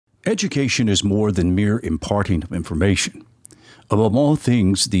Education is more than mere imparting of information. Above all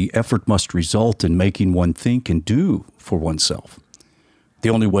things, the effort must result in making one think and do for oneself. The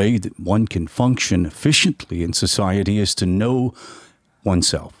only way that one can function efficiently in society is to know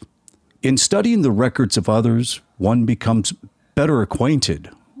oneself. In studying the records of others, one becomes better acquainted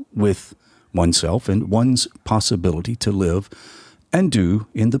with oneself and one's possibility to live and do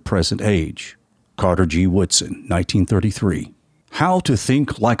in the present age. Carter G. Woodson, 1933. How to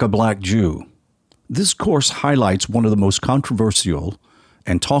Think Like a Black Jew. This course highlights one of the most controversial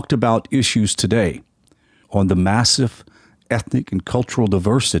and talked about issues today on the massive ethnic and cultural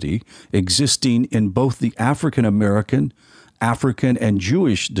diversity existing in both the African American, African, and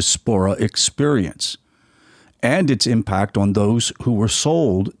Jewish diaspora experience, and its impact on those who were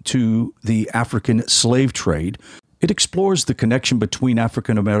sold to the African slave trade. It explores the connection between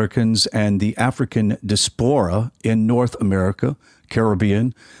African Americans and the African diaspora in North America,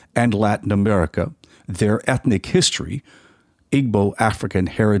 Caribbean, and Latin America, their ethnic history, Igbo African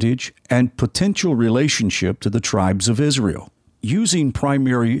heritage, and potential relationship to the tribes of Israel. Using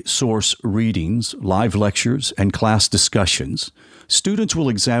primary source readings, live lectures, and class discussions, students will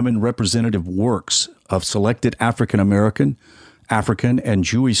examine representative works of selected African American, African, and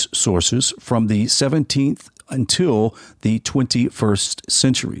Jewish sources from the 17th until the 21st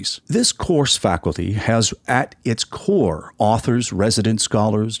centuries. This course faculty has at its core authors, resident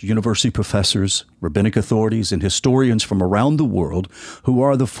scholars, university professors, rabbinic authorities, and historians from around the world who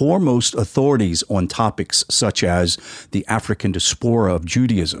are the foremost authorities on topics such as the African diaspora of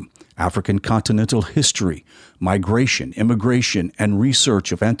Judaism, African continental history, migration, immigration, and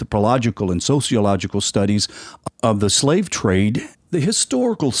research of anthropological and sociological studies of the slave trade. The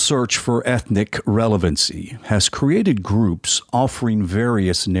historical search for ethnic relevancy has created groups offering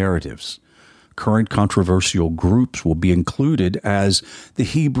various narratives. Current controversial groups will be included as the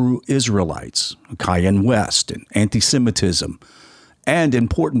Hebrew Israelites, Cayenne West, and anti-Semitism, and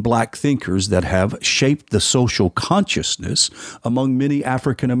important black thinkers that have shaped the social consciousness among many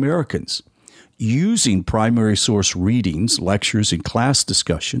African Americans. Using primary source readings, lectures, and class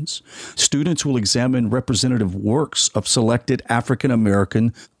discussions, students will examine representative works of selected African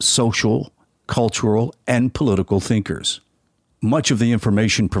American social, cultural, and political thinkers. Much of the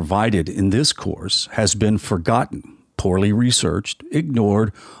information provided in this course has been forgotten, poorly researched,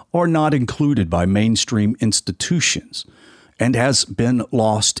 ignored, or not included by mainstream institutions, and has been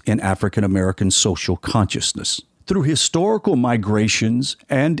lost in African American social consciousness. Through historical migrations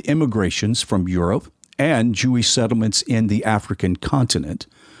and immigrations from Europe and Jewish settlements in the African continent,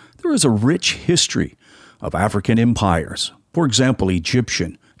 there is a rich history of African empires, for example,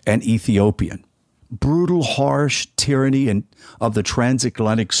 Egyptian and Ethiopian. Brutal, harsh tyranny of the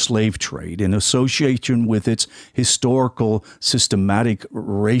transatlantic slave trade in association with its historical, systematic,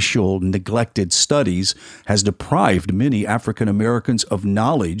 racial, neglected studies has deprived many African Americans of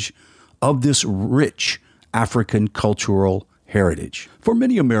knowledge of this rich African cultural heritage. For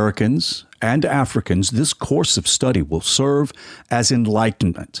many Americans and Africans, this course of study will serve as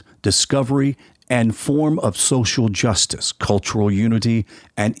enlightenment, discovery, and form of social justice, cultural unity,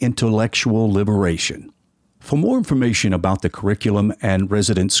 and intellectual liberation. For more information about the curriculum and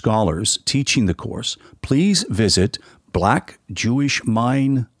resident scholars teaching the course, please visit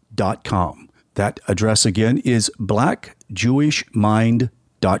blackjewishmind.com. That address again is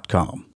blackjewishmind.com.